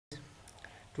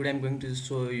Today I'm going to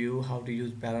show you how to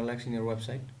use Parallex in your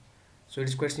website. So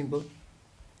it's quite simple.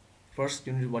 First,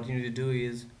 what you need to do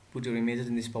is put your images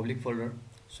in this public folder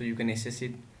so you can access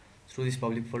it through this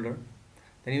public folder.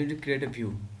 Then you need to create a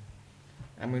view.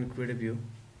 I'm going to create a view.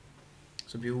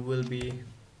 So view will be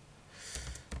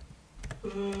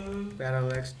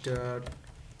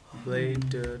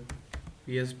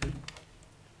parallax.blade.psp.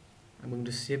 I'm going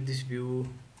to save this view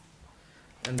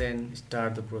and then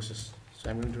start the process. So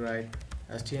I'm going to write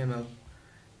HTML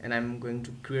and I'm going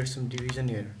to create some division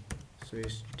here. So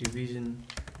it's division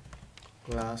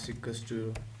class equals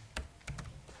to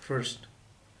first.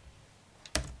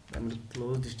 I'm going to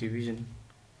close this division,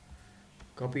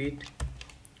 copy it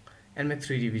and make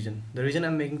 3 division. The reason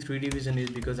I'm making 3 division is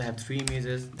because I have 3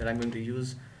 images that I'm going to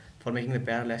use for making the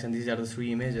parallax, and these are the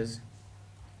 3 images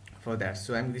for that.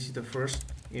 So this is the first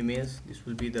image, this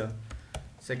will be the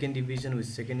second division with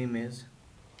second image,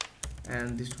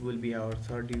 and this will be our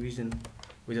third division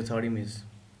with the third image.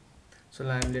 So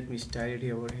now let me style it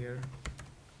over here.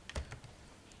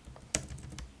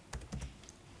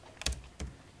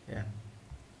 Yeah,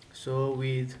 so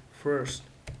with first,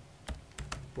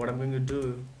 what I'm going to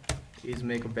do is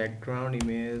make a background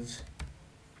image,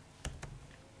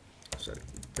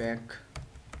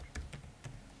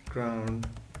 background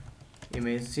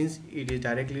image. Since it is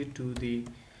directly to the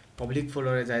public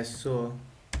folder as I saw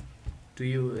to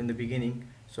you in the beginning,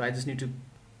 so I just need to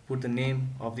put the name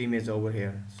of the image over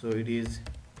here. So it is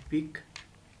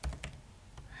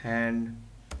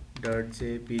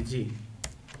pickhand.jpg.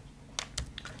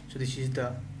 so this is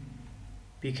the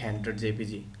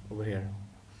pickhand.jpg over here.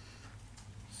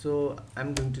 So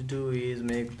I'm going to do is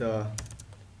make the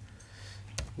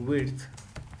width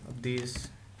of this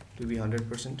to be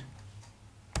 100%.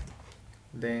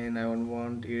 Then I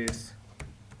want its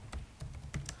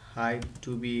height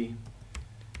to be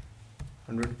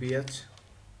 100 ph.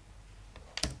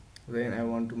 Then I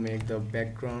want to make the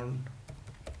background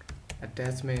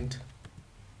attachment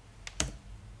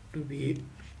to be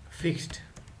fixed.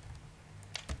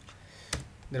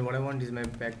 Then what I want is my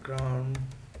background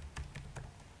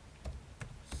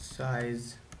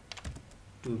size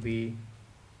to be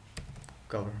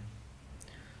cover.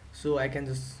 So I can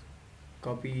just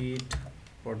copy it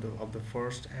for the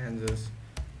first and just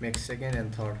make second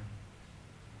and third.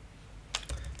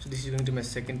 So this is going to my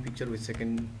second picture with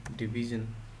second division,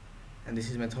 and this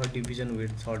is my third division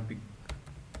with third pic.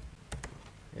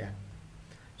 Yeah,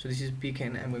 so this is pic,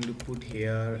 and I'm going to put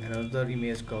here another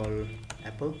image called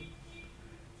apple,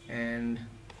 and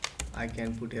I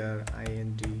can put here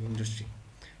int industry.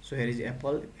 So here is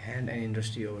apple and an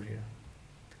industry over here.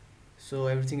 So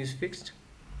everything is fixed.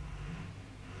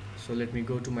 So let me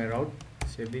go to my route,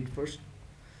 save it first,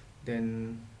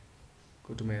 then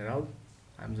go to my route.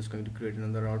 I'm just going to create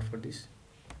another route for this,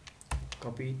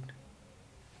 copy it,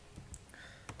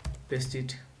 paste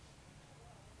it,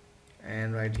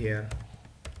 and right here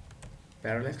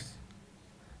parallax.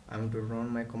 I'm going to run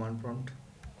my command prompt.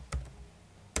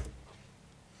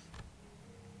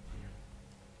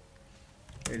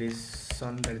 It is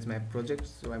sun, that is my project,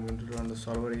 so I'm going to run the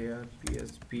server here,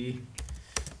 PSP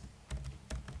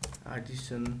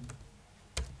artisan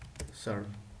serve,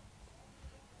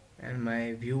 and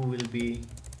my view will be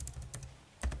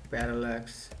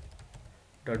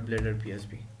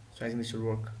parallax.blade.psp. So I think this should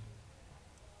work.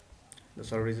 The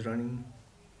server is running.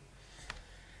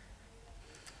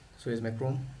 So here's my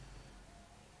Chrome.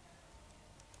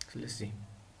 So let's see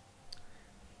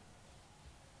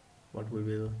what we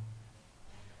will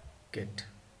get.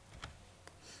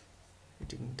 It's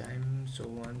taking time. So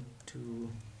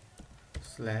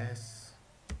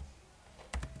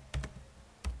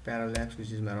 1/2/parallax,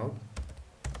 which is my route.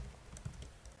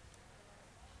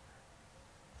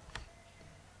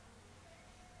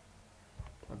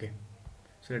 Okay,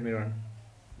 so let me run.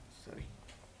 Sorry,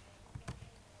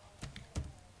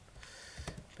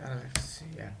 parallax.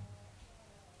 Yeah.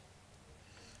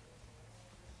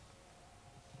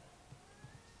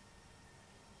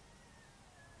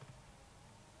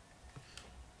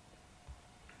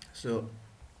 So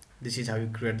this is how you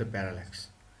create the parallax.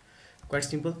 Quite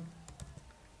simple,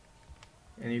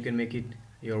 and you can make it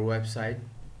your website,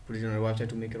 put it on your website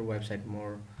to make your website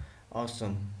more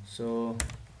awesome. So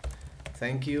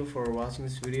thank you for watching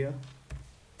this video.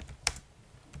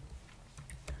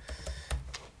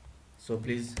 So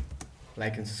please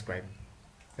like and subscribe.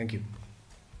 Thank you.